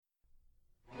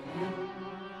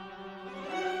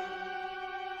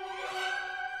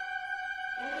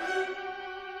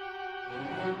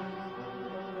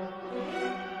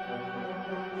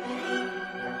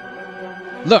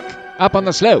Look, up on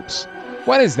the slopes.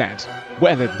 What is that?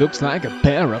 Well, it looks like a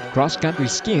pair of cross-country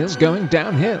skiers going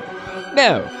downhill.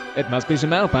 No, it must be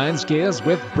some alpine skiers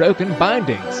with broken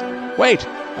bindings. Wait,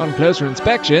 on closer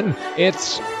inspection,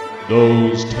 it's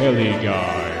those telly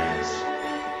guys.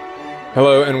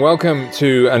 Hello and welcome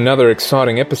to another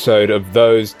exciting episode of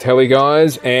Those Telly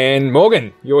Guys. And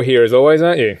Morgan, you're here as always,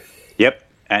 aren't you? Yep,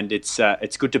 and it's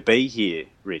good to be here,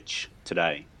 Rich,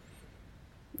 today.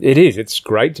 It is. It's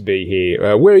great to be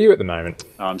here. Where are you at the moment?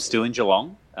 I'm still in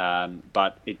Geelong,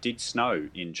 but it did snow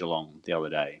in Geelong the other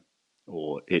day,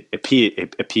 or it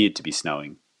appeared to be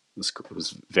snowing. It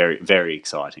was very, very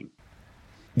exciting.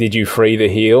 Did you free the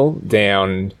heel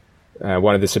down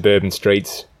one of the suburban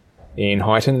streets in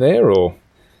Highton there, or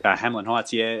Hamlin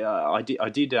Heights? Yeah, I did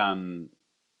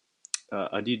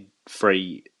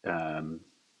free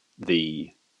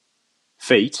the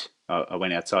feet. I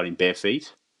went outside in bare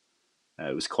feet.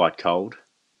 It was quite cold,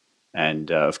 and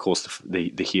of course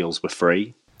the heels were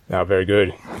free. Oh, very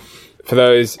good. For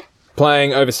those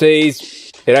playing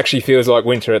overseas, it actually feels like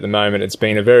winter at the moment. It's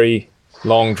been a very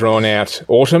long, drawn-out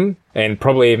autumn, and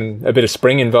probably even a bit of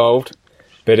spring involved,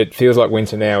 but it feels like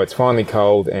winter now. It's finally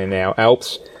cold, and our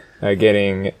Alps are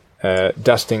getting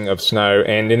dusting of snow,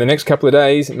 and in the next couple of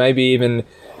days, maybe even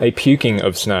a puking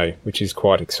of snow, which is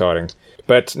quite exciting.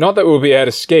 But not that we'll be able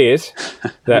to ski it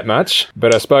that much,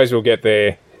 but I suppose we'll get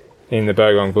there in the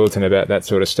Bogong Bulletin about that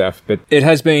sort of stuff. But it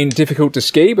has been difficult to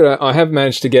ski, but I have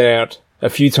managed to get out a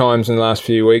few times in the last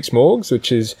few weeks, Morgs, which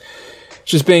has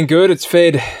just been good. It's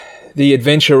fed the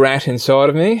adventure rat inside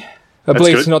of me. I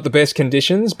believe it's not the best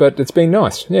conditions, but it's been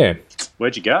nice, yeah.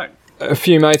 Where'd you go? A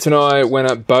few mates and I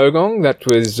went up Bogong. That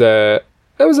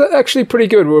was actually pretty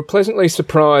good. We were pleasantly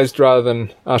surprised rather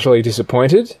than utterly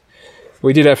disappointed.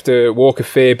 We did have to walk a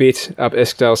fair bit up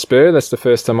Eskdale Spur. That's the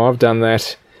first time I've done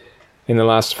that in the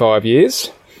last 5 years.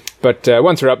 But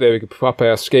once we're up there, we could pop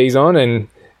our skis on. And,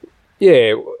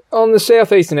 yeah, on the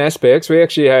southeastern aspects, we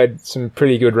actually had some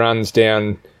pretty good runs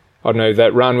down, I don't know,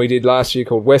 that run we did last year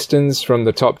called Westerns from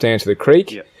the top down to the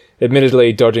creek. Yep.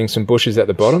 Admittedly, dodging some bushes at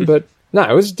the bottom. But, no,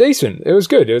 it was decent. It was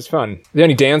good. It was fun. The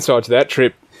only downside to that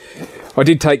trip, I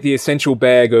did take the essential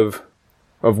bag of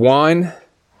wine,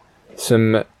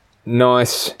 some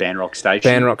nice Banrock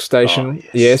Station. Oh,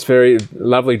 yes, very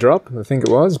lovely drop, I think it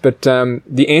was. But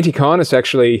the Antichinus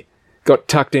actually got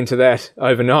tucked into that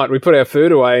overnight. We put our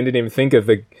food away and didn't even think of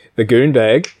the goon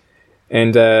bag,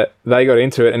 and they got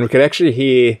into it, and we could actually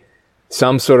hear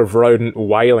some sort of rodent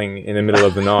wailing in the middle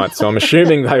of the night. So I'm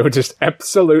assuming they were just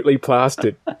absolutely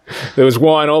plastered. There was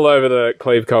wine all over the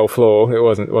Cleve Coal floor. It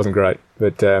wasn't great.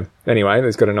 But anyway,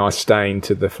 there's got a nice stain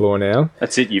to the floor now.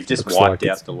 That's it. You've just wiped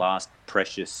out the last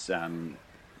precious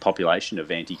population of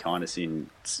Antichinus in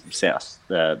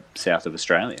south of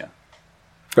Australia.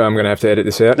 I'm going to have to edit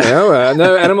this out now.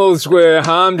 No animals were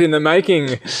harmed in the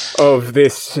making of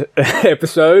this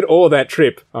episode or that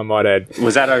trip, I might add.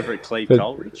 Was that over at Cleve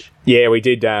Coal, Rich? Yeah, we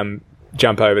did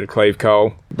jump over to Cleve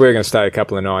Coal. We were going to stay a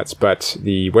couple of nights, but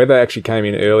the weather actually came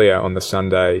in earlier on the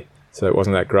Sunday, so it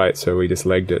wasn't that great, so we just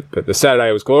legged it. But the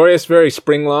Saturday was glorious, very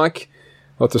spring-like,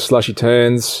 lots of slushy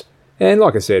turns. And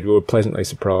like I said, we were pleasantly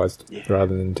surprised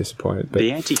rather than disappointed. But the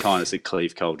Antichinus at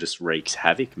Cleve Coal just wreaks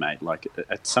havoc, mate. Like,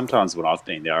 sometimes when I've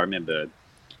been there, I remember,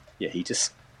 he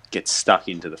just gets stuck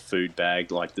into the food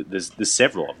bag. Like, there's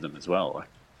several of them as well. Like,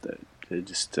 they're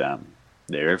just,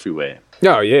 they're everywhere.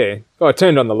 Oh, yeah. I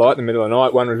turned on the light in the middle of the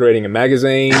night. One was reading a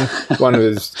magazine. One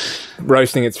was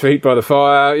roasting its feet by the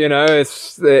fire. You know,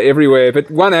 they're everywhere.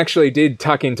 But one actually did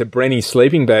tuck into Brenny's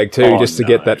sleeping bag too, to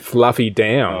get that fluffy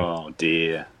down. Oh,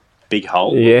 dear. Big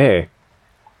hole? Yeah.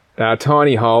 A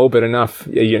tiny hole, but enough,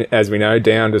 as we know,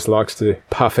 Down just likes to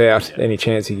puff out any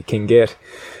chance he can get.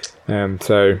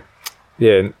 So,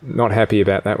 yeah, not happy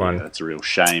about that one. That's a real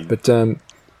shame. But,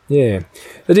 yeah.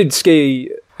 I did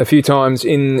ski a few times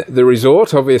in the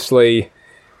resort. Obviously,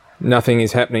 nothing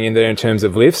is happening in there in terms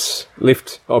of lifts.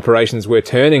 Lift operations, we're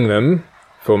turning them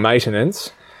for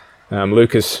maintenance.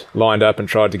 Lucas lined up and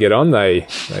tried to get on. They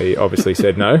obviously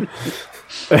said no.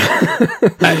 But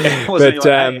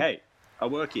hey, I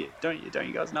work here. Don't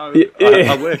you guys know?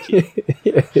 I work here.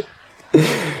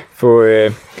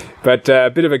 But a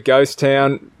bit of a ghost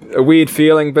town, a weird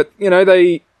feeling. But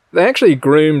they actually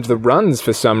groomed the runs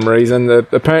for some reason.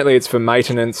 Apparently, it's for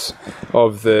maintenance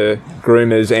of the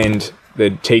groomers, and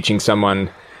they're teaching someone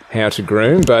how to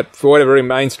groom. But for whatever reason,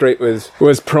 Main Street was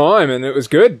prime, and it was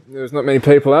good. There was not many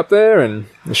people up there, and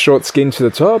a short skin to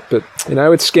the top. But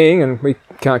it's skiing, and we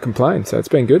can't complain, so it's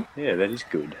been good. Yeah, that is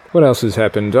good. What else has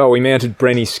happened? Oh, we mounted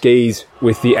Brenny skis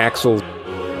with the axles.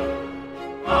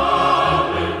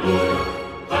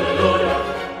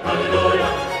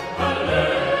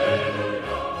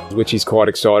 which he's quite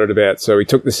excited about. So he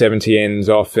took the 70 ends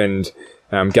off and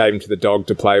gave them to the dog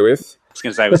to play with. I was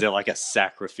going to say, was there like a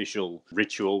sacrificial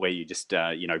ritual where you just,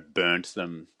 burnt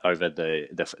them over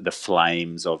the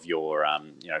flames of your,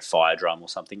 fire drum or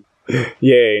something?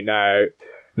 Yeah, no,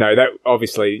 that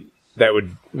obviously that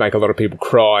would make a lot of people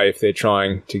cry if they're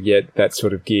trying to get that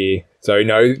sort of gear. So,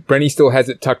 no, Brenny still has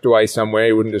it tucked away somewhere.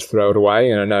 He wouldn't just throw it away.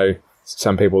 And I know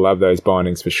some people love those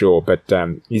bindings for sure. But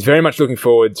he's very much looking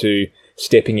forward to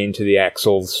stepping into the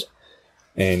axles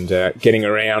and getting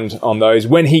around on those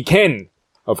when he can,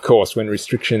 of course, when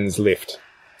restrictions lift.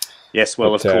 Yes,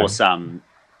 well, of course. The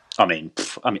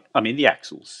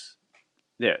axles,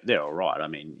 they're all right. I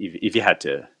mean, if you had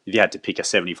to pick a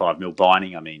 75mm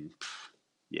binding,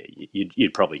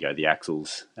 you'd probably go the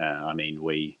axles.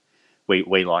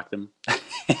 We like them.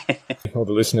 Well,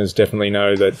 the listeners definitely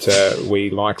know that we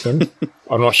like them.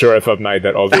 I'm not sure if I've made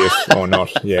that obvious or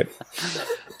not yet.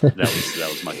 That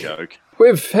was my joke.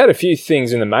 We've had a few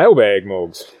things in the mailbag,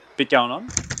 Morgs. Bit going on.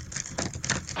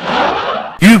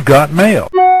 You've got mail.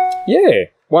 Yeah,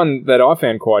 one that I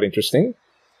found quite interesting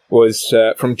was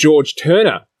from George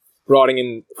Turner, writing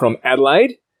in from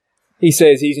Adelaide. He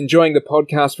says he's enjoying the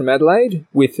podcast from Adelaide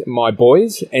with my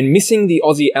boys and missing the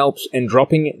Aussie Alps and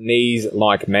dropping knees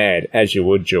like mad, as you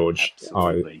would, George.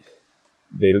 Absolutely.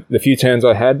 The few turns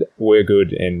I had were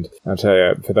good, and I'll tell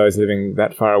you, for those living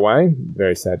that far away,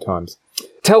 very sad times.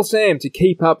 Tell Sam to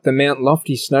keep up the Mount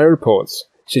Lofty snow reports.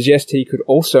 Suggest he could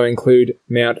also include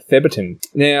Mount Theberton.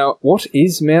 Now, what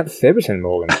is Mount Theberton,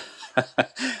 Morgan?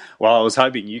 Well, I was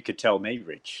hoping you could tell me,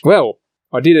 Rich. Well,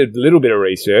 I did a little bit of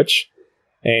research,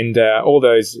 and all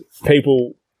those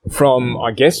people from,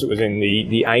 I guess it was in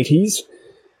the 80s,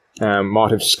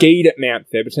 might have skied at Mount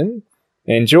Theberton.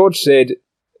 And George said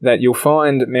that you'll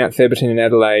find Mount Theberton in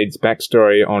Adelaide's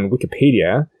backstory on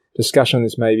Wikipedia. Discussion on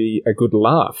this may be a good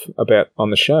laugh about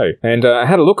on the show. And I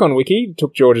had a look on Wiki,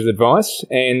 took George's advice,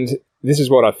 and this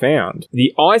is what I found.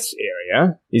 The ice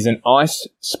area is an ice,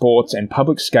 sports and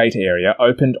public skate area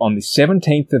opened on the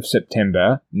 17th of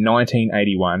September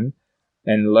 1981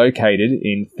 and located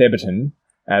in Theberton,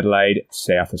 Adelaide,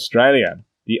 South Australia.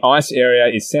 The ice area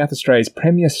is South Australia's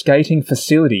premier skating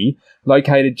facility,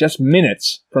 located just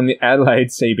minutes from the Adelaide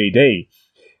CBD.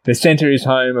 The centre is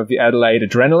home of the Adelaide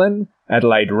Adrenaline,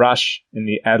 Adelaide Rush, and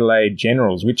the Adelaide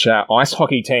Generals, which are ice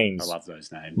hockey teams. I love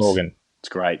those names. Morgan. It's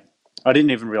great. I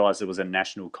didn't even realise there was a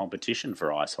national competition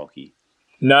for ice hockey.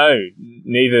 No,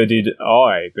 neither did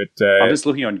I. But I'm just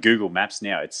looking on Google Maps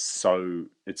now. It's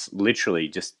literally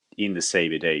just in the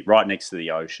CBD, right next to the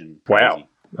ocean. Crazy. Wow.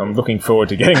 I'm looking forward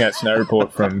to getting that snow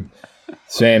report from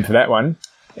Sam for that one.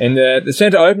 And the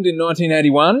centre opened in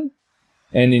 1981,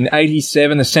 and in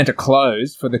 87 the centre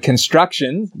closed for the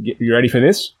construction, you ready for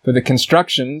this? For the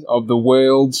construction of the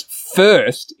world's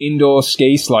first indoor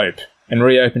ski slope, and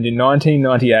reopened in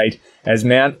 1998 as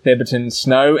Mount Theberton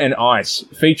Snow and Ice,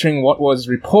 featuring what was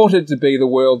reported to be the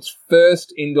world's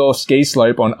first indoor ski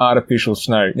slope on artificial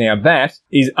snow. Now that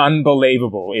is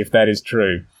unbelievable if that is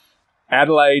true.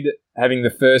 Adelaide having the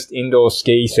first indoor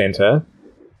ski centre,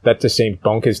 that just seems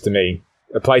bonkers to me.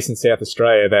 A place in South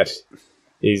Australia that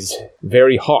is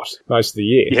very hot most of the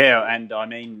year. Yeah, and I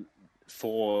mean,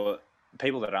 for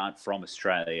people that aren't from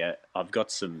Australia, I've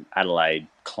got some Adelaide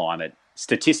climate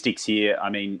statistics here. I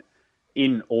mean,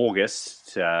 in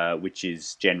August, which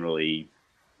is generally,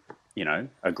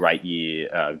 a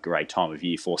great time of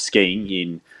year for skiing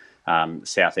in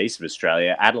southeast of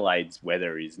Australia, Adelaide's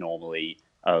weather is normally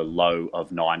a low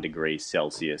of 9 degrees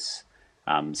Celsius.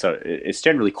 So it's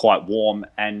generally quite warm.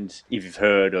 And if you've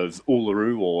heard of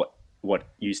Uluru, or what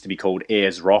used to be called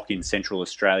Ayers Rock in Central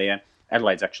Australia,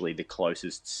 Adelaide's actually the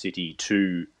closest city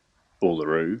to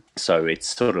Uluru. So it's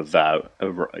sort of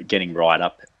getting right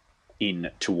up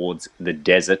in towards the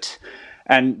desert.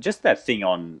 And just that thing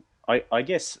on, I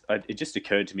guess it just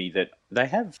occurred to me that they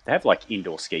have like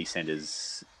indoor ski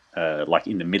centres like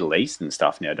in the Middle East and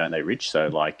stuff now, don't they, Rich? So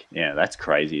that's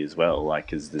crazy as well. Like,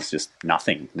 because there's just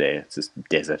nothing there. It's just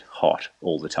desert, hot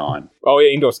all the time. Oh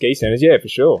yeah, indoor ski centres, yeah, for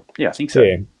sure. Yeah, I think so.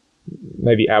 Yeah.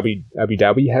 Maybe Abu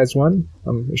Dhabi has one,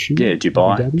 I'm assuming. Yeah,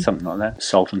 Dubai, something like that.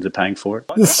 Sultans are paying for it.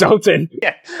 The Sultan?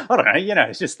 Yeah, I don't know.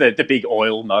 It's just the big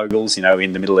oil moguls,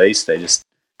 in the Middle East. They just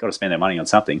got to spend their money on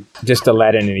something. Just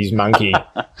Aladdin and his monkey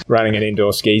running an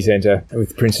indoor ski centre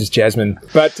with Princess Jasmine.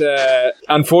 But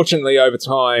unfortunately, over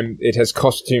time, it has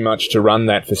cost too much to run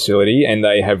that facility, and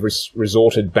they have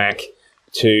resorted back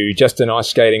to just an ice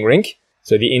skating rink.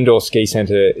 So the indoor ski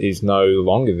centre is no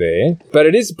longer there. But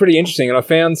it is pretty interesting, and I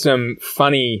found some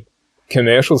funny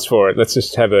commercials for it. Let's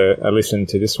just have a listen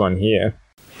to this one here.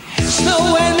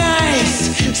 Snow and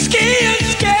ice, ski and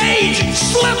skate,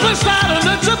 slip us out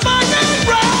and it's a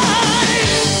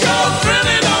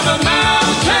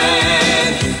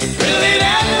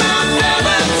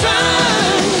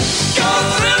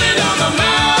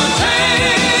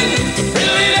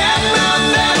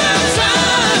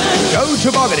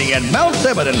and Mount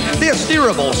Theberton. They're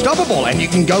steerable, stoppable, and you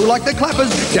can go like the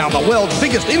clappers down the world's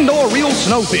biggest indoor real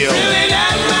snowfield.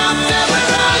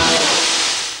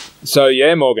 So,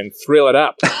 yeah, Morgan, thrill it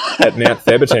up at Mount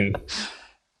Theberton.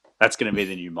 That's going to be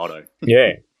the new motto.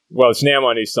 Yeah. Well, it's now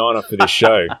my new sign-off for this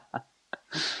show.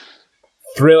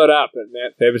 Thrill it up at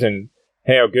Mount Theberton.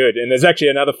 How good. And there's actually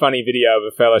another funny video of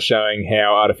a fella showing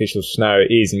how artificial snow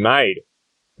is made,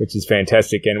 which is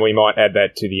fantastic. And we might add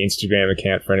that to the Instagram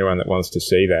account for anyone that wants to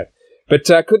see that. But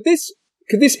could this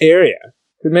area,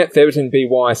 could Mount Theberton be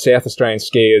why South Australian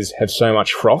skiers have so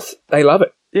much froth? They love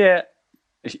it. Yeah,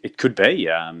 it could be.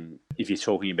 If you're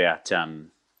talking about, Gen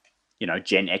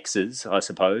Xers, I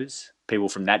suppose, people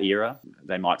from that era,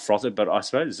 they might froth it. But I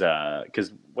suppose,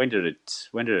 because when did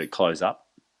it close up?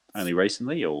 Only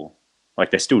recently, or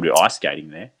like they still do ice skating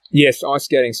there? Yes, ice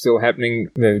skating's still happening.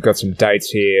 They've got some dates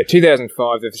here.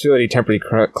 2005, the facility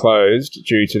temporarily closed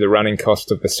due to the running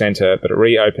cost of the centre, but it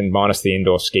reopened minus the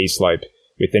indoor ski slope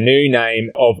with the new name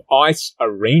of Ice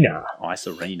Arena. Ice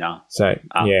Arena. So,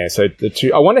 so the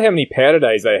two... I wonder how many powder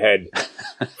days they had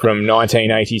from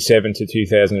 1987 to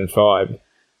 2005. I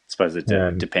suppose it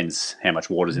depends how much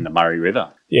water's in the Murray River.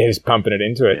 Yeah, just pumping it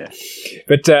into it. Yeah.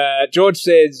 But George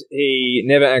says he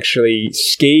never actually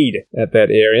skied at that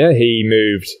area. He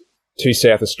moved to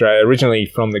South Australia, originally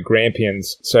from the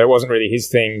Grampians, so it wasn't really his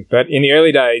thing. But in the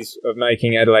early days of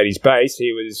making Adelaide his base,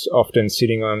 he was often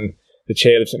sitting on the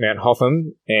chairlifts at Mount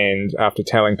Hotham, and after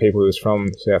telling people he was from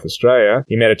South Australia,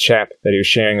 he met a chap that he was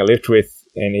sharing a lift with,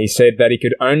 and he said that he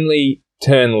could only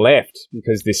turn left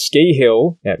because the ski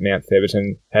hill at Mount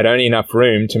Theberton had only enough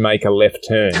room to make a left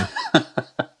turn.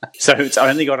 So it's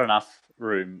only got enough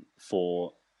room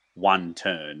for one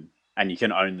turn, and you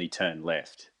can only turn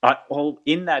left.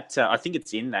 In that, I think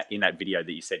it's in that video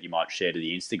that you said you might share to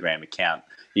the Instagram account,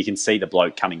 you can see the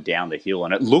bloke coming down the hill,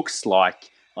 and it looks like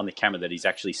on the camera that he's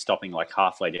actually stopping like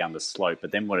halfway down the slope,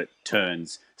 but then when it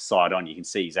turns side on, you can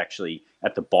see he's actually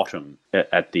at the bottom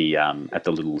at the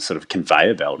little sort of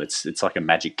conveyor belt. It's like a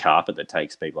magic carpet that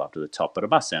takes people up to the top, but it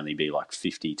must only be like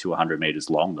 50 to 100 metres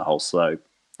long, the whole slope.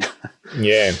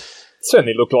 Yeah, it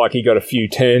certainly looked like he got a few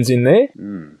turns in there.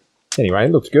 Anyway,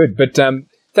 it looked good. But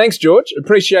thanks, George.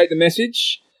 Appreciate the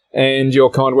message and your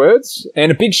kind words.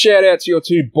 And a big shout out to your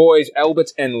two boys,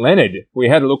 Albert and Leonard. We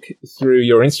had a look through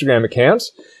your Instagram account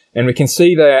and we can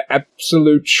see they're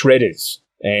absolute shredders.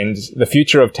 And the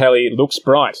future of Tally looks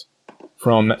bright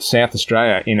from South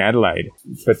Australia in Adelaide.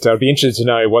 But I'd be interested to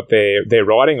know what they're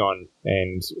riding on.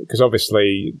 And because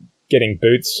obviously getting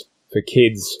boots for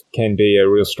kids can be a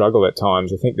real struggle at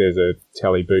times. I think there's a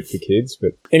Tally boot for kids.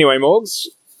 But anyway, Morgs,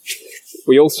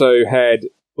 we also had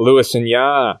Lewis and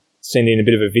Yar send in a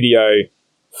bit of a video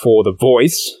for The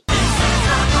Voice.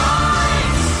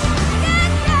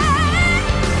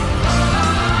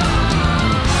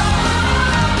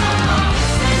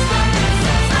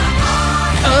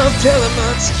 I'm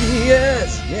Telemark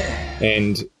Skiers, yeah.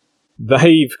 And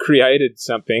they've created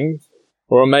something,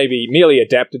 or maybe merely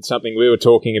adapted something we were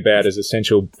talking about as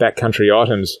essential backcountry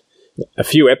items a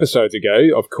few episodes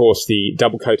ago. Of course, the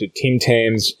double-coated Tim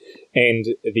Tams and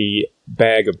the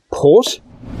bag of port.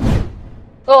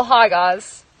 Well, hi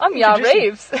guys. I'm Yar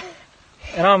Reeves.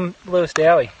 And I'm Lewis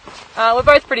Dowie. We're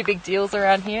both pretty big deals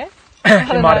around here.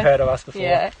 You might have heard of us before.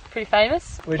 Yeah, pretty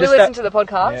famous. We just listen to the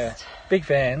podcast. Yeah, big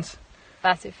fans.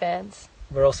 Massive fans.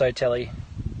 We're also telly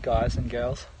guys and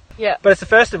girls. Yeah. But it's the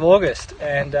 1st of August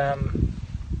and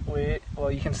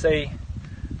you can see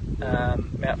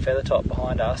Mount Feathertop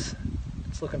behind us.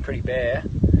 It's looking pretty bare.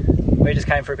 We just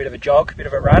came for a bit of a jog, a bit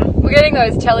of a run. We're getting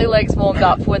those telly legs warmed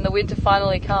up for when the winter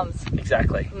finally comes.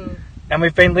 Exactly. And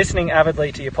we've been listening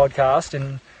avidly to your podcast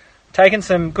and taken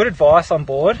some good advice on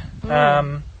board.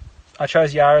 I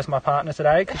chose Yara as my partner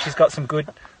today because she's got some good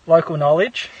local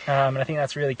knowledge, and I think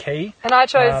that's really key. And I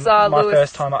chose my Lewis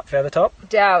first time up Feathertop.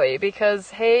 Dowie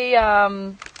because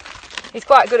he's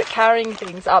quite good at carrying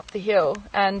things up the hill,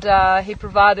 and he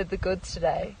provided the goods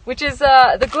today, which is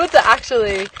the goods are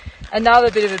actually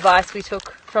another bit of advice we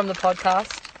took from the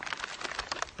podcast.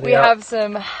 We have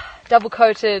some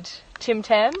double-coated Tim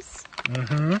Tams,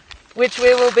 which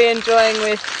we will be enjoying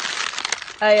with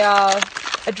a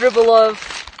dribble of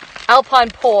Alpine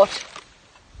Port,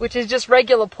 which is just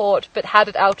regular port but had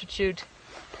at altitude.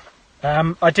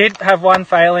 I did have one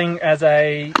failing as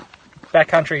a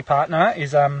backcountry partner,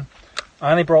 is I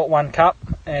only brought one cup,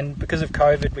 and because of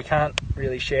COVID we can't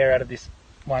really share out of this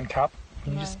one cup.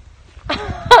 Can you just...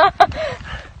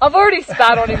 I've already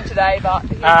spat on him today, but...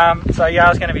 So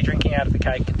Yar's going to be drinking out of the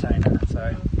cake container,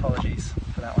 so apologies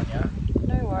for that one, Yar.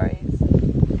 No worries.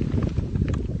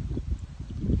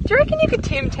 Do you reckon you could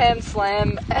Tim Tam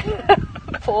slam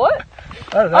Port?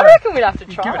 I don't know. I reckon we'd have to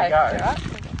try. Give it a go. Right?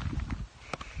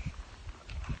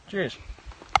 Cheers.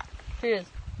 Cheers.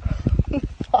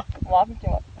 Fuck, I'm laughing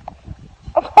too much.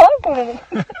 I can't put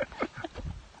it.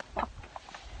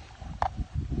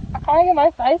 I can't get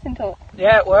my face into it.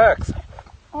 Yeah, it works.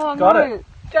 Oh Got no. it.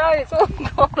 Joe, it's all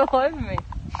gone all over me.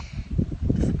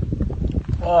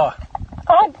 Oh, I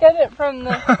can't get it from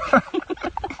the...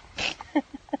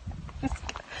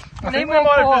 I think we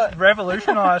might have just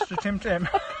revolutionised the Tim Tam.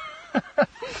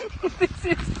 This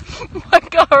is my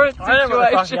current I don't know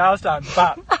what the fuck situation. Yar's done,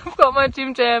 but I've got my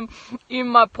Tim Tam in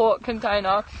my port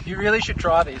container. you really should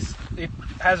try this. It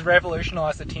has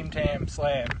revolutionised the Tim Tam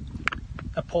slam.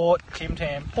 A port Tim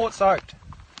Tam, port soaked.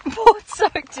 Port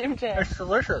soaked Tim Tam. It's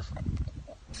delicious.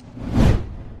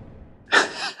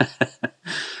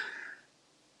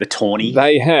 The Tawny.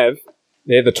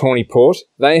 They're the Tawny Port.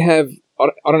 They have, I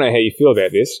don't know how you feel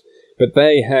about this, but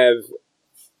they have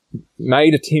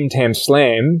made a Tim Tam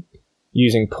slam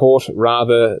using port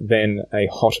rather than a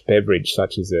hot beverage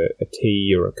such as a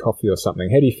tea or a coffee or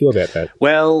something. How do you feel about that?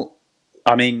 Well,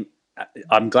 I mean,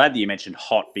 I'm glad that you mentioned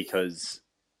hot because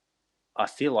I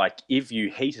feel like if you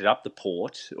heated up the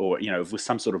port or, you know, with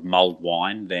some sort of mulled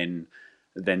wine, then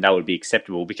that would be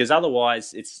acceptable because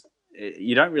otherwise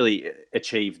you don't really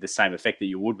achieve the same effect that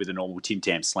you would with a normal Tim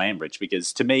Tam slam bridge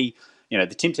because to me, you know,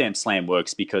 the Tim Tam slam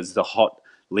works because the hot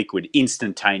liquid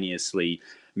instantaneously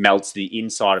melts the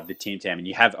inside of the Tim Tam and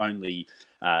you have only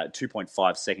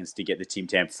 2.5 seconds to get the Tim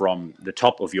Tam from the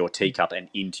top of your teacup and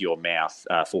into your mouth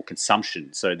for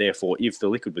consumption. So therefore, if the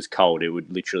liquid was cold, it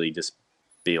would literally just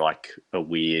be like a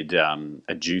weird,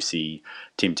 a juicy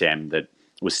Tim Tam that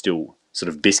was still sort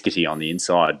of biscuity on the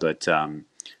inside. But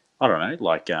I don't know,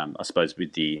 like I suppose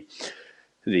with the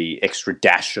extra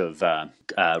dash of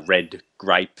red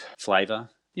grape flavour,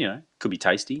 you know, could be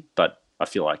tasty. But I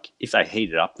feel like if they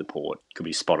heated up the port, it could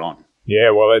be spot on.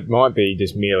 Yeah, well, it might be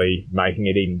just merely making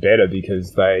it even better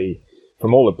because they,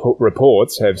 from all the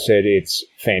reports, have said it's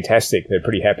fantastic. They're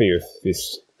pretty happy with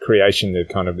this creation they've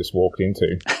kind of just walked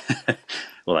into.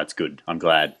 Well, that's good. I'm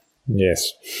glad.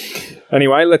 Yes.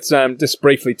 Anyway, let's just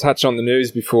briefly touch on the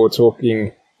news before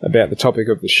talking about the topic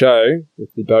of the show with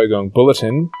the Bogong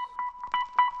Bulletin.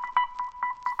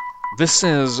 This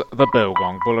is the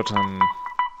Bogong Bulletin.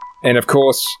 And of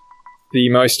course, the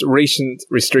most recent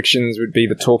restrictions would be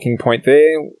the talking point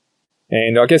there.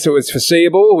 And I guess it was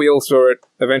foreseeable. We all saw it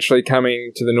eventually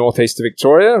coming to the northeast of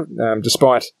Victoria.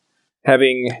 Despite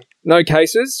having no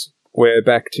cases, we're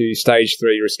back to stage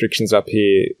 3 restrictions up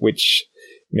here, which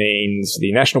means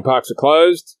the national parks are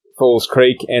closed. Falls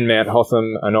Creek and Mount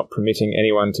Hotham are not permitting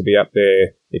anyone to be up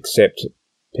there except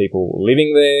people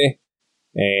living there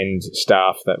and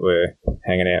staff that were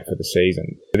hanging out for the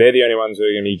season. They're the only ones who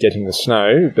are going to be getting the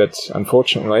snow, but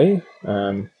unfortunately,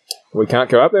 we can't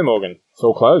go up there, Morgan. It's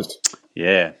all closed.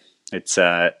 Yeah, it's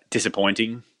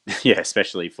disappointing. Yeah,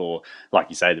 especially for, like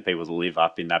you say, the people that live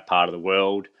up in that part of the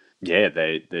world. Yeah,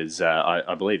 there's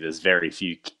I believe there's very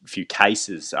few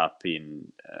cases up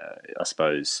in, I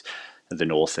suppose, the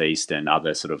northeast and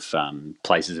other sort of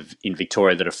places in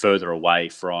Victoria that are further away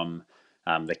from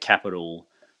the capital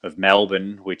of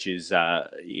Melbourne, which is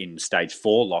in stage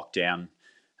 4 lockdown.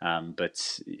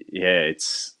 But yeah,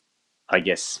 it's, I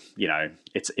guess, you know,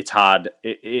 it's hard.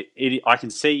 I can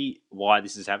see why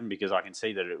this has happened because I can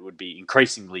see that it would be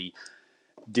increasingly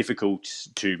difficult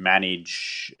to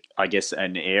manage, I guess,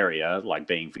 an area like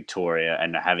being Victoria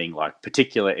and having like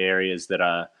particular areas that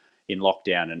are in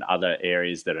lockdown and other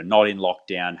areas that are not in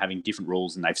lockdown, having different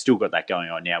rules, and they've still got that going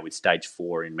on now with stage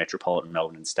 4 in metropolitan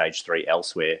Melbourne and stage 3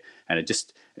 elsewhere, and it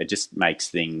just makes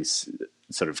things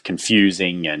sort of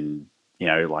confusing and, you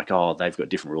know, like, oh, they've got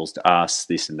different rules to us,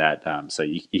 this and that. So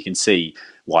you can see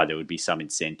why there would be some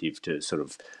incentive to sort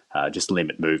of just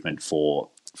limit movement for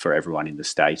everyone in the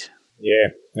state. Yeah,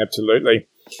 absolutely.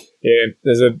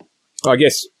 Yeah, I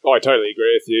guess I totally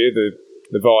agree with you.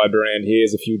 The vibe around here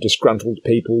is a few disgruntled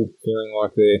people feeling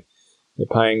like they're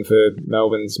paying for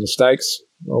Melbourne's mistakes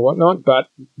or whatnot. But,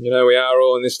 you know, we are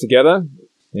all in this together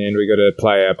and we've got to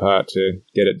play our part to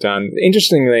get it done.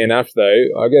 Interestingly enough, though,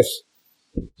 I guess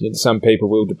some people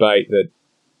will debate that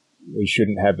we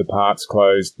shouldn't have the parks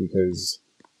closed because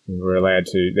we're allowed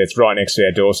to. That's right next to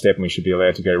our doorstep and we should be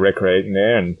allowed to go recreating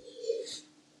there. And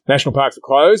national parks are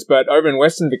closed, but over in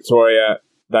Western Victoria,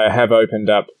 they have opened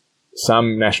up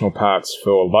some national parks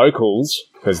for locals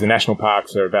because the national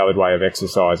parks are a valid way of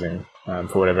exercising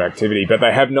for whatever activity, but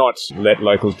they have not let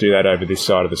locals do that over this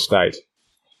side of the state.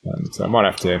 So I might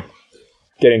have to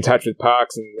get in touch with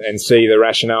parks and see the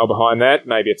rationale behind that.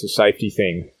 Maybe it's a safety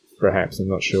thing. perhaps. I'm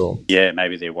not sure. Yeah,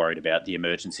 maybe they're worried about the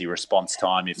emergency response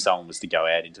time if someone was to go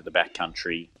out into the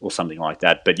backcountry or something like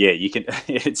that. But yeah, you can.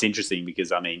 It's interesting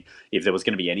because, I mean, if there was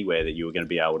going to be anywhere that you were going to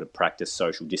be able to practice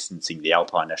social distancing, the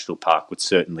Alpine National Park would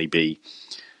certainly be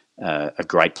a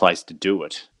great place to do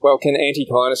it. Well, can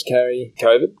anti-pinus carry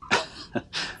COVID?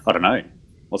 I don't know.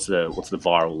 What's the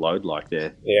viral load like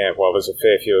there? Yeah, well, there's a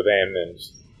fair few of them, and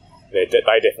they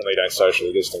definitely don't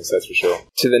socially distance, that's for sure.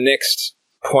 To the next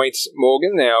point,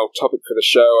 Morgan, our topic for the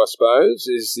show, I suppose,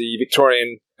 is the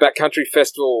Victorian Backcountry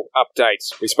Festival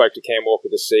update. We spoke to Cam Walker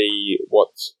to see what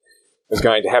was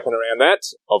going to happen around that.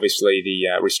 Obviously,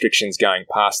 the restrictions going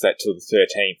past that till the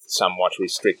 13th somewhat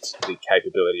restrict the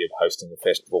capability of hosting the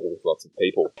festival with lots of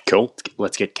people. Cool.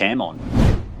 Let's get Cam on.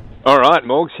 All right,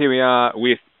 Morgs, here we are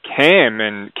with Cam.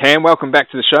 And Cam, welcome back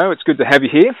to the show. It's good to have you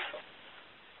here.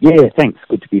 Yeah, thanks.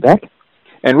 Good to be back.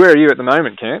 And where are you at the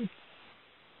moment, Cam?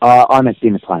 I'm at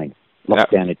Dinner Plain.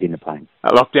 Locked down at Dinner Plain.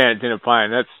 Lockdown at Dinner Plain.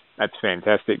 That's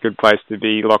fantastic. Good place to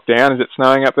be locked down. Is it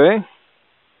snowing up there?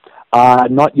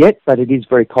 Not yet, but it is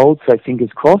very cold, so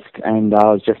fingers crossed. And I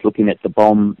was just looking at the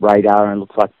bomb radar, and it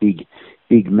looks like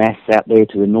big mass out there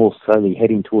to the north, slowly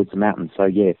heading towards the mountains. So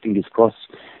yeah, fingers crossed,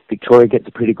 Victoria gets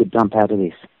a pretty good dump out of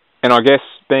this. And I guess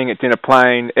being at Dinner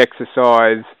Plain,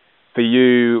 exercise for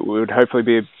you would hopefully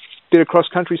be a bit of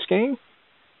cross-country skiing?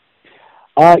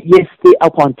 Yes, the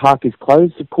Alpine Park is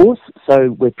closed, of course,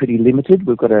 so we're pretty limited.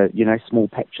 We've got a small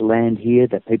patch of land here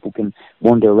that people can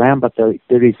wander around, but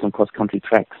there is some cross-country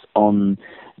tracks on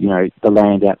the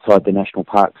land outside the national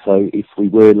park. So if we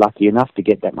were lucky enough to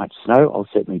get that much snow, I'll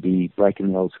certainly be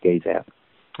breaking the old skis out.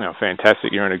 Oh,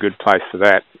 fantastic. You're in a good place for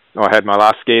that. I had my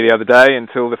last ski the other day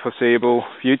until the foreseeable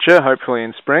future, hopefully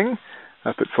in spring,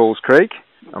 up at Falls Creek.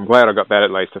 I'm glad I got that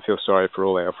at least. I feel sorry for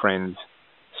all our friends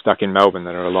stuck in Melbourne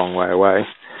that are a long way away.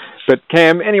 But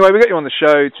Cam, anyway, we got you on the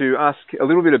show to ask a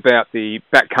little bit about the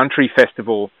Backcountry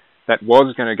Festival that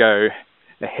was going to go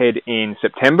ahead in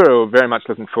September. We're very much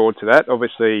looking forward to that.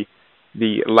 Obviously,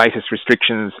 the latest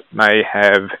restrictions may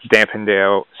have dampened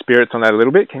our spirits on that a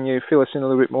little bit. Can you fill us in a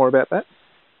little bit more about that?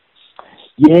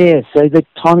 Yeah, so the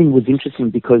timing was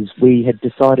interesting because we had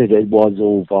decided it was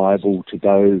all viable to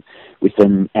go with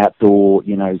an outdoor,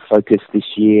 focus this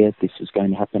year. This was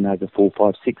going to happen over 4,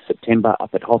 5, 6 September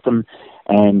up at Hotham,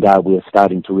 and we were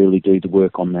starting to really do the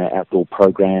work on the outdoor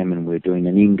program, and we were doing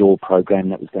an indoor program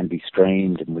that was going to be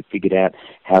streamed, and we figured out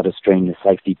how to stream the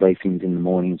safety briefings in the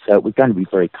morning. So it was going to be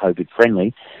very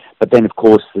COVID-friendly. But then, of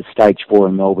course, the Stage 4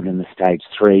 in Melbourne and the Stage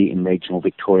 3 in regional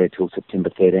Victoria till September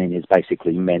 13 has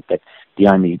basically meant that the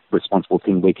only responsible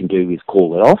thing we can do is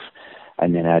call it off.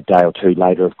 And then a day or two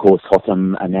later, of course,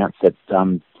 Hotham announced that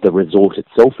the resort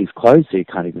itself is closed, so you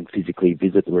can't even physically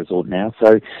visit the resort now.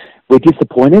 So we're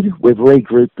disappointed. We've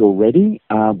regrouped already.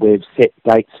 We've set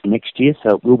dates for next year,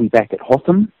 so we'll be back at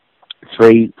Hotham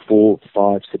 3, 4,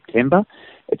 5 September.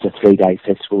 It's a 3-day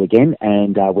festival again,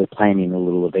 and we're planning a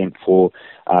little event for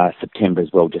September as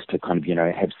well, just to kind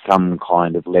of, have some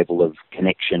kind of level of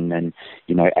connection and,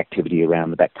 activity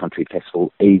around the Backcountry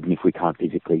Festival, even if we can't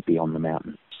physically be on the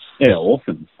mountain. Yeah,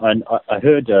 awesome. And I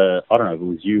heard, I don't know if it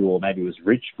was you or maybe it was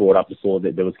Rich brought up before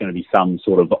that there was going to be some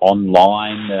sort of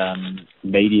online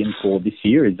medium for this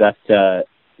year. Is that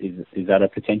a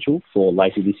potential for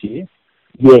later this year?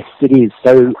 Yes, it is.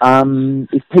 So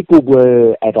if people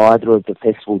were at either of the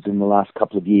festivals in the last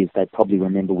couple of years, they'd probably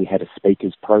remember we had a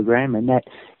speakers program, and that,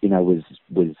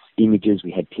 was images.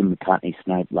 We had Tim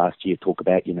McCartney-Snape last year talk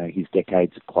about, his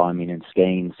decades of climbing and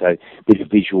skiing, so a bit of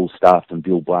visual stuff, and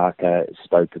Bill Barker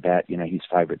spoke about, his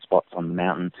favourite spots on the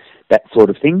mountain, that sort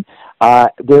of thing.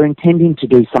 We're intending to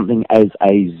do something as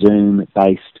a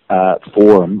Zoom-based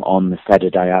forum on the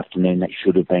Saturday afternoon that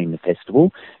should have been the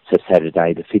festival, so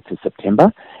Saturday the 5th of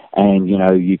September, and,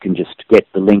 you can just get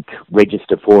the link,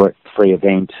 register for it, free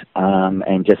event,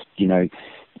 and just,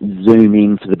 zoom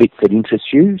in for the bits that interest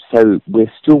you. So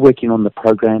we're still working on the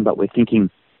program, but we're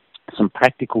thinking some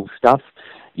practical stuff,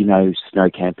 snow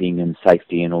camping and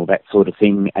safety and all that sort of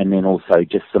thing, and then also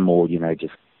just some more,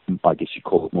 just, I guess you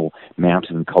call it more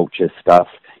mountain culture stuff,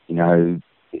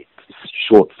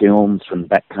 short films from the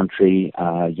backcountry,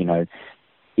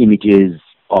 images,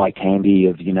 eye candy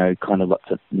of, kind of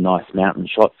lots of nice mountain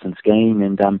shots and skiing.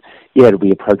 And, it'll be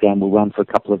a program we'll run for a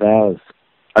couple of hours,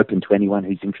 open to anyone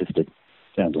who's interested.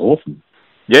 Sounds awesome.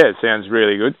 Yeah, it sounds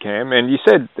really good, Cam. And you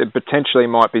said there potentially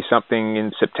might be something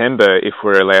in September if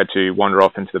we're allowed to wander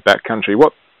off into the backcountry.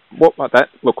 What might that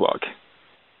look like?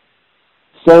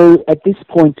 So at this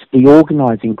point, the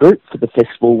organising group for the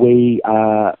festival, we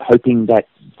are hoping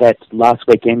that last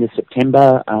weekend of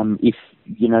September, if,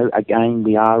 again,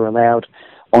 we are allowed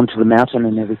onto the mountain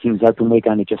and everything's open. We're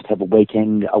going to just have a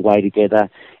weekend away together,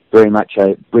 very much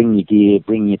a bring your gear,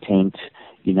 bring your tent,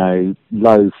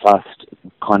 low fussed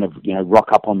kind of, rock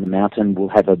up on the mountain. We'll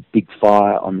have a big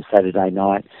fire on the Saturday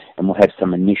night, and we'll have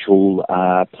some initial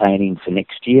planning for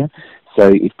next year. So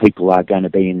if people are going to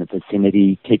be in the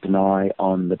vicinity, keep an eye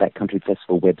on the Backcountry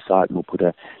Festival website, and we'll put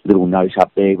a little note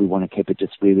up there. We want to keep it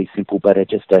just really simple, but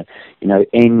just a,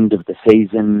 end of the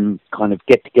season kind of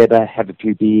get together, have a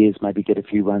few beers, maybe get a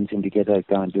few runs in together,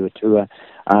 go and do a tour,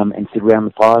 and sit around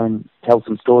the fire and tell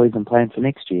some stories and plan for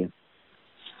next year.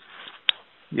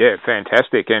 Yeah,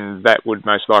 fantastic. And that would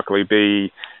most likely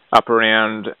be up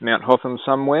around Mount Hotham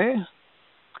somewhere?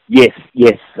 Yes.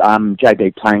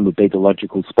 JB Plain would be the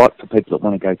logical spot for people that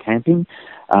want to go camping.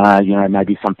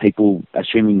 Maybe some people,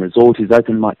 assuming resort is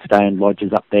open, might stay in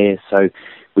lodges up there. So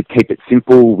we'd keep it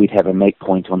simple. We'd have a meet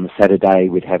point on the Saturday.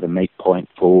 We'd have a meet point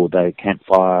for the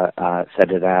campfire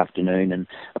Saturday afternoon. And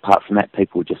apart from that,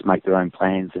 people would just make their own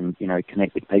plans and,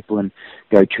 connect with people and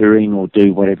go touring or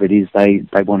do whatever it is they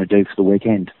want to do for the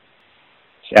weekend.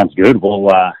 Sounds good.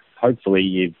 Well,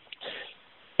 hopefully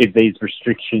if these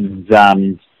restrictions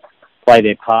play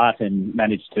their part and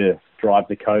manage to drive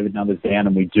the COVID numbers down,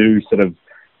 and we do sort of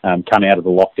come out of the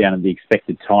lockdown in the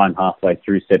expected time halfway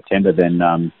through September, then,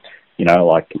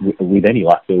 with any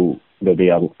luck, there'll be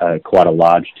quite a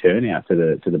large turnout to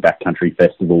the Backcountry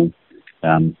Festival,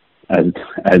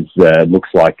 as looks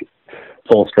like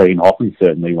Tall Street and Hotham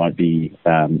certainly won't be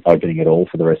opening at all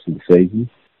for the rest of the season.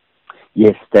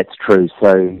 Yes, that's true. So,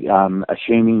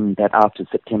 assuming that after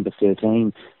September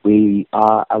 13, we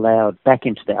are allowed back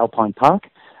into the Alpine Park,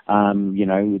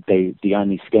 the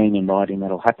only skiing and riding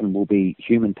that'll happen will be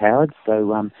human-powered.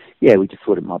 So, we just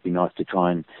thought it might be nice to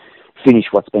try and finish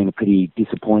what's been a pretty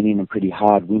disappointing and pretty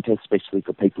hard winter, especially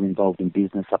for people involved in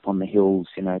business up on the hills.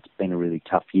 It's been a really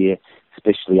tough year,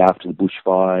 especially after the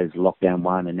bushfires, lockdown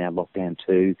 1 and now lockdown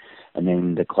 2, and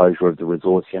then the closure of the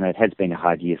resorts. It has been a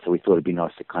hard year, so we thought it'd be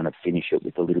nice to kind of finish it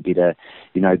with a little bit of,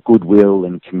 goodwill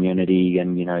and community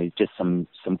and, just some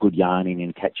good yarning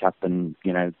and catch up and,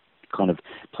 kind of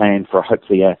plan for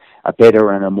hopefully a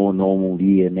better and a more normal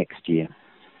year next year.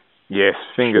 Yes,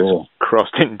 fingers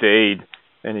crossed indeed.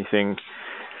 Anything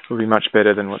will be much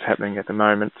better than what's happening at the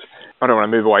moment. I don't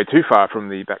want to move away too far from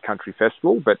the Backcountry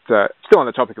Festival, but still on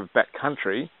the topic of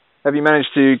backcountry, have you managed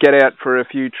to get out for a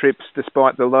few trips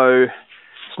despite the low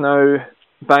snow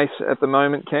base at the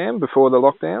moment, Cam, before the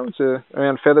lockdowns,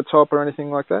 around Feathertop or anything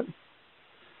like that?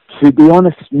 To be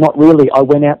honest, not really. I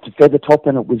went out to Feathertop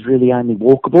and it was really only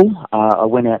walkable. I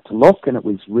went out to Loch and it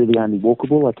was really only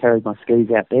walkable. I carried my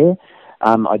skis out there.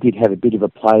 I did have a bit of a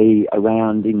play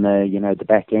around in the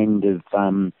back end of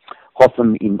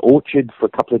Hotham in Orchard for a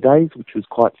couple of days, which was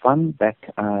quite fun back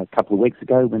a couple of weeks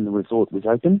ago when the resort was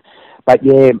open. But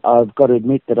yeah, I've got to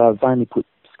admit that I've only put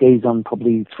skis on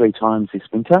probably 3 times this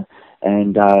winter,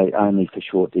 and only for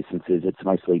short distances. It's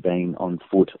mostly been on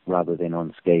foot rather than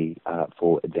on ski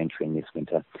for adventuring this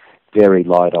winter. Very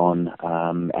light on,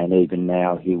 and even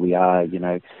now here we are,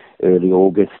 early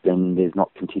August, and there's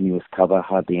not continuous cover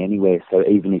hardly anywhere. So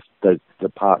even if the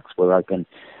parks were open,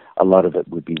 a lot of it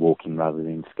would be walking rather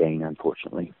than skiing,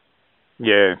 unfortunately.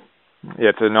 Yeah,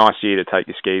 it's a nice year to take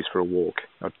your skis for a walk.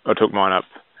 I took mine up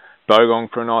Bogong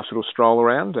for a nice little stroll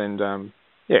around, and a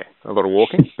lot of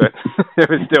walking, but it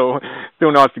was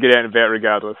still nice to get out and about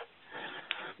regardless.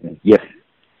 Yes,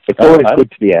 it's always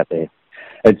good to be out there.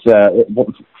 It's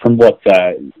from what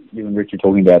you and Rich were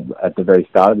talking about at the very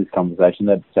start of this conversation,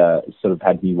 that sort of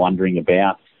had me wondering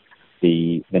about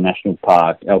the national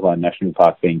park, Alpine National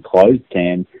Park, being closed,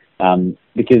 Cam,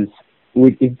 because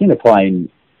is Dinner Plain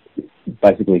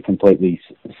basically completely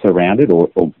surrounded or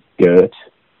girt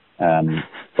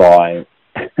by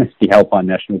the Alpine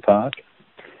National Park?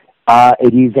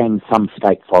 It is in some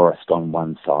state forest on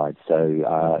one side,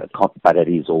 but it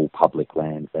is all public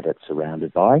land that it's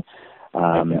surrounded by.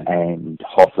 Okay. And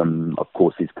Hotham, of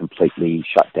course, is completely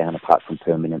shut down apart from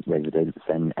permanent residents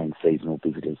and seasonal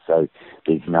visitors. So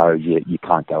there's you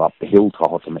can't go up the hill to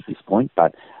Hotham at this point,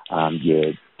 but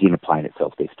Dinner Plain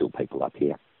itself, there's still people up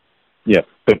here. Yeah,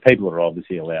 but people are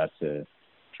obviously allowed to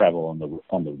travel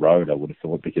on the road, I would have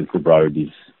thought, because the road is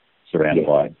surrounded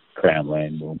by Crown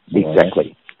land.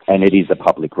 Exactly. And it is a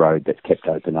public road that's kept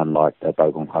open, unlike the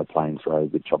Bogong High Plains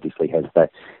Road, which obviously has the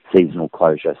seasonal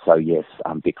closure. So yes,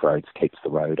 Vic Roads keeps the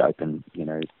road open,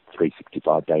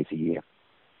 365 days a year.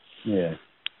 Yeah.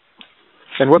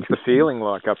 And what's the feeling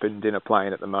like up in Dinner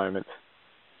Plain at the moment?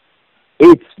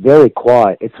 It's very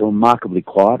quiet. It's remarkably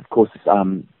quiet. Of course,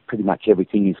 pretty much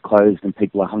everything is closed and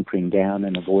people are hunkering down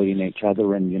and avoiding each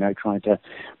other and, trying to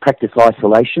practice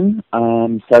isolation. I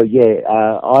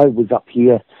was up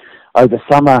here over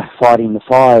summer fighting the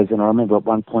fires, and I remember at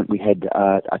one point we had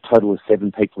a total of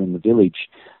 7 people in the village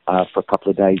for a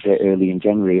couple of days there early in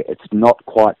January. It's not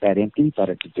quite that empty, but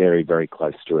it's very, very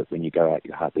close to it. When you go out,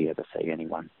 you hardly ever see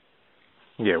anyone.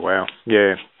 Yeah, wow.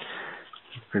 Yeah.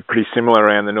 Pretty similar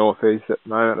around the northeast at the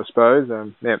moment, I suppose.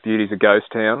 Mount Beauty's a ghost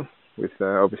town with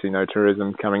obviously no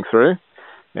tourism coming through,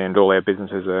 and all our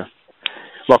businesses are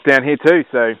locked down here too,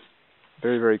 so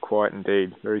very, very quiet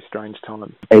indeed. Very strange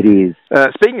time. It is.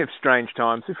 Speaking of strange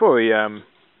times, before we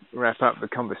wrap up the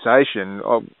conversation,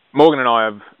 Morgan and I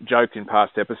have joked in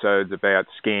past episodes about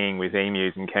skiing with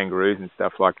emus and kangaroos and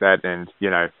stuff like that, and,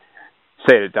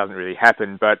 said it doesn't really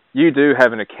happen, but you do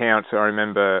have an account, I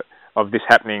remember, of this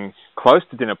happening close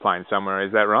to Dinner Plain somewhere,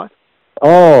 is that right?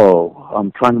 Oh,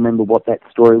 I'm trying to remember what that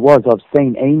story was. I've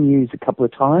seen emus a couple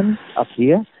of times up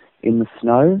here in the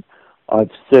snow. I've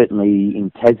certainly,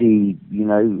 in Tassie,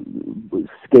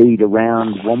 skied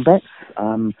around wombats.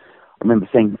 I remember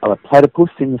seeing a platypus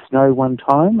in the snow one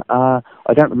time.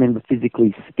 I don't remember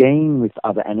physically skiing with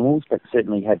other animals, but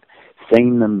certainly have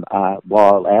seen them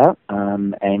while out,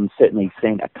 and certainly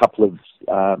seen a couple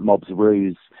of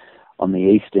mobs-roos on the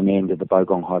eastern end of the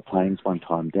Bogong High Plains one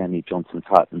time down near Johnson's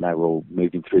Hut, and they were all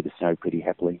moving through the snow pretty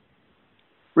happily.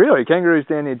 Really? Kangaroos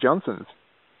down near Johnson's?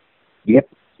 Yep.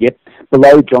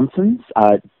 Below Johnson's,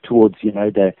 towards,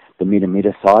 the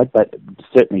Midda side, but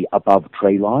certainly above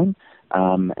tree line.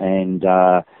 And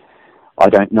I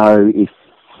don't know if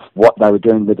what they were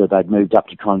doing, whether they'd moved up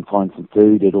to try and find some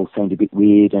food. It all seemed a bit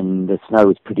weird, and the snow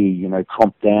was pretty,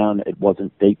 tromped down. It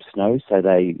wasn't deep snow, so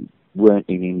they weren't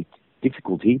in any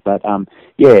difficulty. But,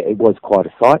 it was quite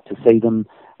a sight to see them.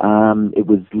 It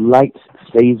was late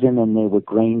season, and there were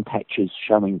green patches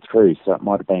showing through, so it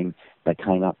might have been they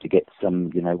came up to get some,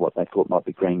 what they thought might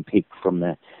be green pick from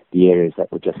the areas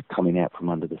that were just coming out from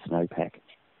under the snowpack.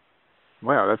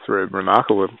 Wow, that's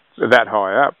remarkable. That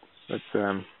high up.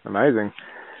 That's amazing.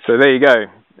 So there you go.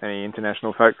 Any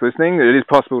international folks listening, it is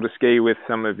possible to ski with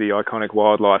some of the iconic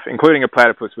wildlife, including a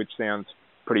platypus, which sounds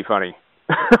pretty funny,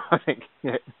 I think.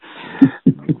 Yeah.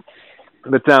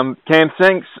 But Cam,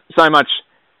 thanks so much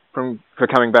for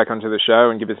coming back onto the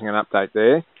show and giving us an update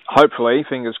there. Hopefully,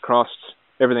 fingers crossed,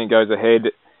 everything goes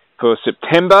ahead for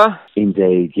September.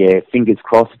 Indeed, yeah, fingers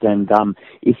crossed. And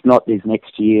if not, there's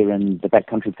next year, and the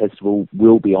Backcountry Festival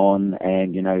will be on,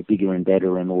 and, bigger and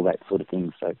better and all that sort of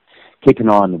thing. So keep an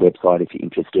eye on the website if you're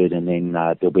interested, and then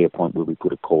there'll be a point where we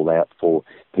put a call out for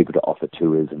people to offer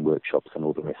tours and workshops and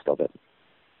all the rest of it.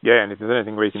 Yeah, and if there's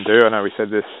anything we can do, I know we said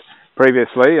this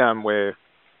previously, we're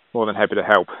more than happy to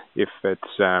help if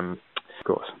it's, of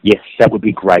course. Yes, that would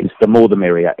be great. The more the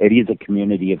merrier. It is a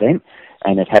community event,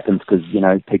 and it happens because,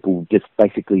 people just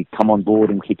basically come on board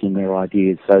and kick in their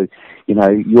ideas. So,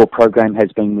 your program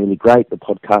has been really great. The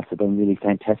podcasts have been really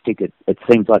fantastic. It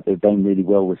seems like they've been really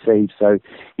well received. So,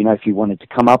 if you wanted to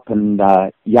come up and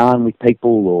yarn with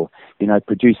people or,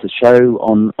 produce a show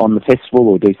on the festival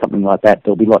or do something like that,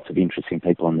 there'll be lots of interesting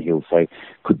people on the hill. So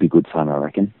could be good fun, I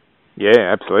reckon.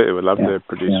 Yeah, absolutely. We'd love to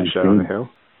produce a show on the hill.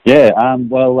 Yeah,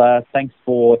 thanks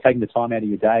for taking the time out of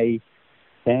your day,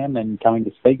 Sam, and coming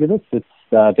to speak with us. It's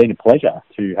been a pleasure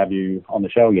to have you on the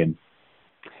show again.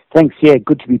 Thanks, yeah,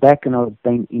 good to be back, and I've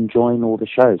been enjoying all the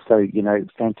shows. So,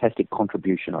 fantastic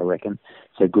contribution, I reckon.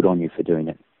 So good on you for doing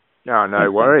it. Oh,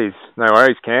 no worries. No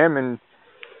worries, Cam, and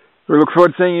we look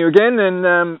forward to seeing you again.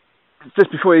 And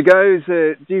just before you go,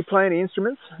 do you play any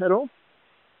instruments at all?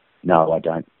 No, I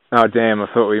don't. Oh, damn, I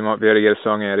thought we might be able to get a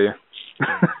song out of you.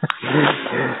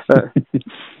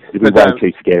 It was way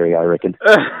too scary, I reckon.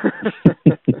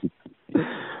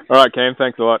 All right, Cam,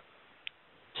 thanks a lot.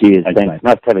 Cheers, thanks.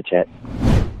 Nice to have a chat.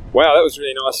 Wow, that was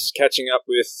really nice catching up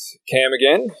with Cam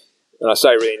again. And I say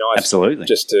really nice. Absolutely.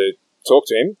 Just to talk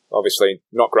to him. Obviously,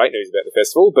 not great news about the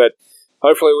festival, but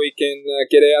hopefully we can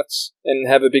get out and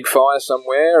have a big fire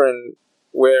somewhere and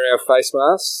wear our face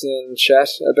masks and chat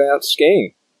about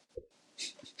skiing.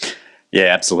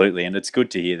 Yeah, absolutely. And it's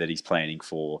good to hear that he's planning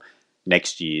for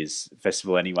next year's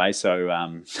festival anyway. So,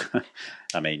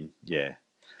 I mean, yeah.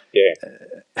 Yeah.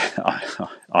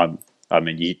 I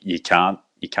mean, you can't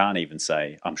even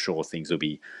say, I'm sure things will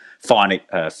be fine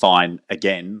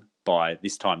again by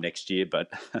this time next year,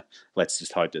 but let's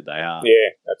just hope that they are. Yeah,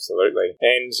 absolutely.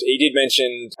 And he did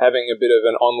mention having a bit of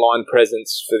an online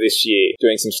presence for this year,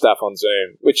 doing some stuff on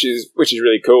Zoom, which is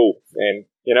really cool. And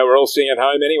we're all sitting at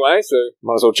home anyway, so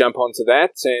might as well jump onto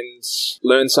that and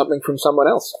learn something from someone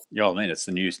else. Yeah, I mean, it's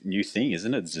the new thing,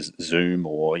 isn't it? It's just Zoom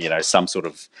or, some sort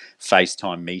of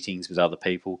FaceTime meetings with other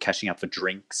people, catching up for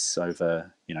drinks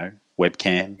over,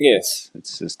 webcam. Yes.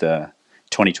 It's just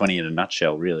 2020 in a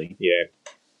nutshell, really. Yeah,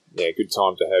 good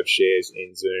time to have shares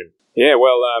in Zoom. Yeah,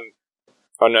 well, I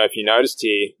don't know if you noticed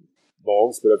here,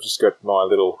 Morgs, but I've just got my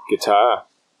little guitar.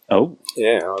 Oh,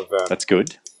 yeah, that's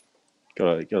good.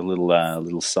 Got a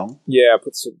little song. Yeah, I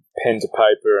put some pen to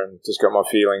paper and just got my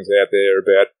feelings out there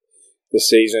about the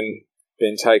season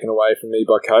being taken away from me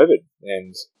by COVID,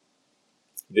 and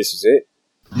this is it.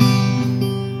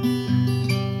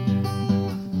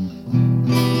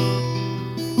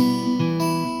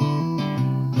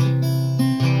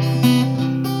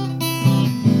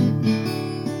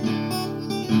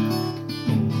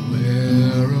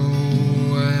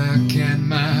 Where can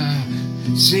my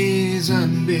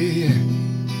season be?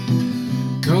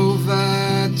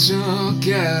 COVID took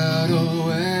it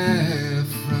away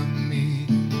from me.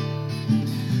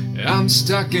 I'm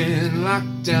stuck in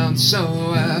lockdown,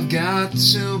 so I've got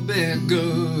to be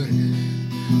good,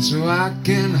 so I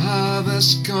can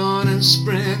harvest corn in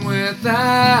spring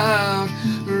without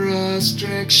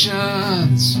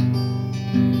restrictions.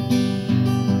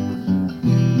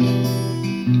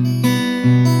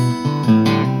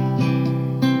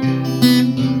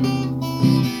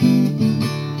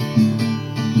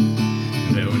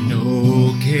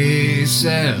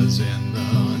 Says in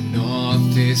the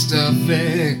northeast of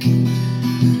Vic,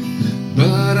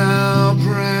 but our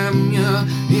premier,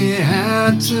 he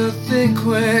had to think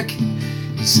quick.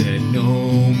 He said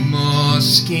no more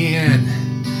skiing,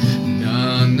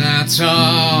 none at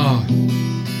all.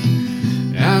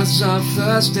 As of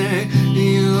Thursday,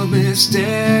 you'll be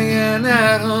staying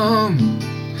at home.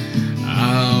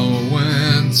 I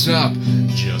went up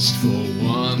just for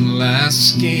one last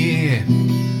ski.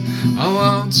 I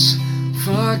won't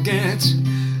forget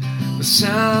the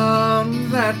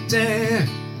sound that day,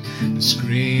 the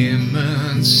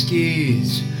screaming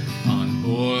skis on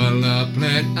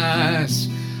boilerplate ice.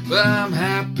 But I'm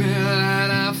happy that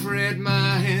I freed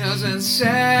my heels and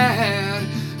said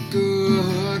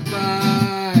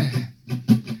goodbye.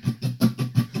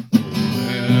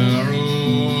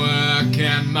 Where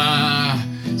can my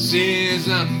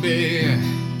season be?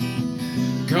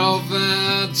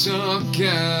 COVID took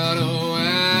it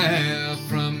away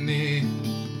from me.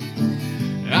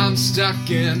 I'm stuck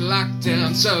in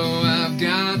lockdown, so I've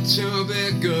got to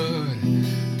be good,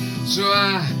 so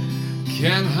I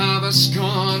can harvest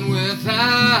corn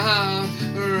without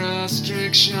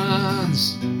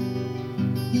restrictions.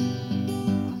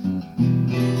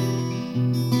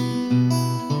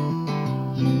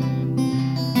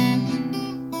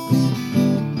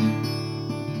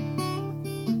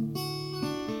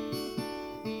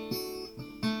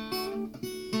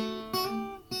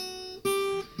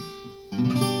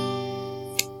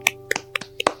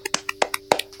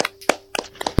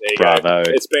 Bravo.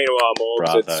 It's been a while, Morgs.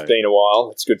 Bravo. It's been a while.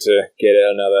 It's good to get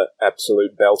out another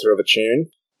absolute belter of a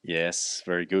tune. Yes,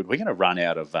 very good. We're going to run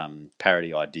out of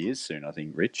parody ideas soon, I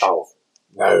think, Rich. Oh,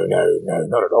 no,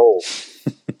 not at all.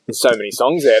 There's so many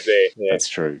songs out there. Yeah. That's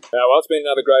true. Well, it's been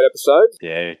another great episode.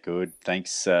 Yeah, good.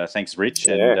 Thanks, Rich.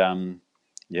 Yeah. And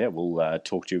we'll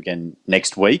talk to you again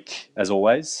next week, as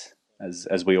always.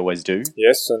 As we always do.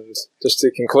 Yes, and just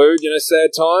to conclude, sad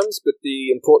times, but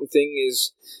the important thing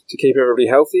is to keep everybody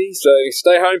healthy. So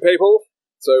stay home, people,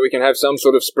 so we can have some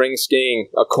sort of spring skiing,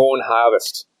 a corn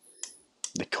harvest.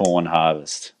 The corn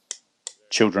harvest.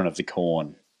 Children of the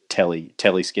corn. Telly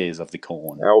skiers of the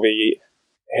corn. I'll be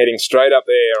heading straight up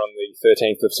there on the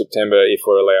 13th of September, if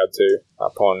we're allowed to,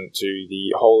 up onto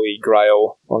the Holy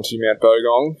Grail, onto Mount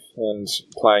Bogong, and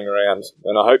playing around.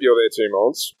 And I hope you're there too,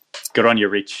 Morgs. Good on you,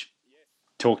 Rich.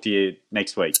 Talk to you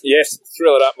next week. Yes,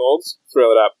 thrill it up, Morgs.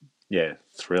 Thrill it up. Yeah,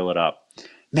 thrill it up.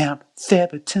 Mount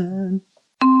Theberton.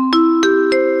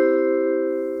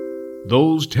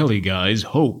 Those Telly Guys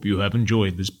hope you have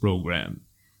enjoyed this program.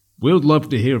 We'd love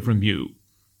to hear from you.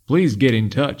 Please get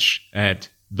in touch at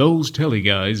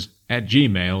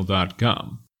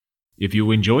thosetellyguys@gmail.com. If you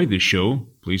enjoyed this show,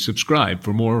 please subscribe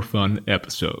for more fun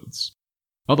episodes.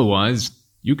 Otherwise,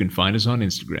 you can find us on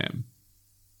Instagram.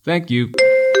 Thank you.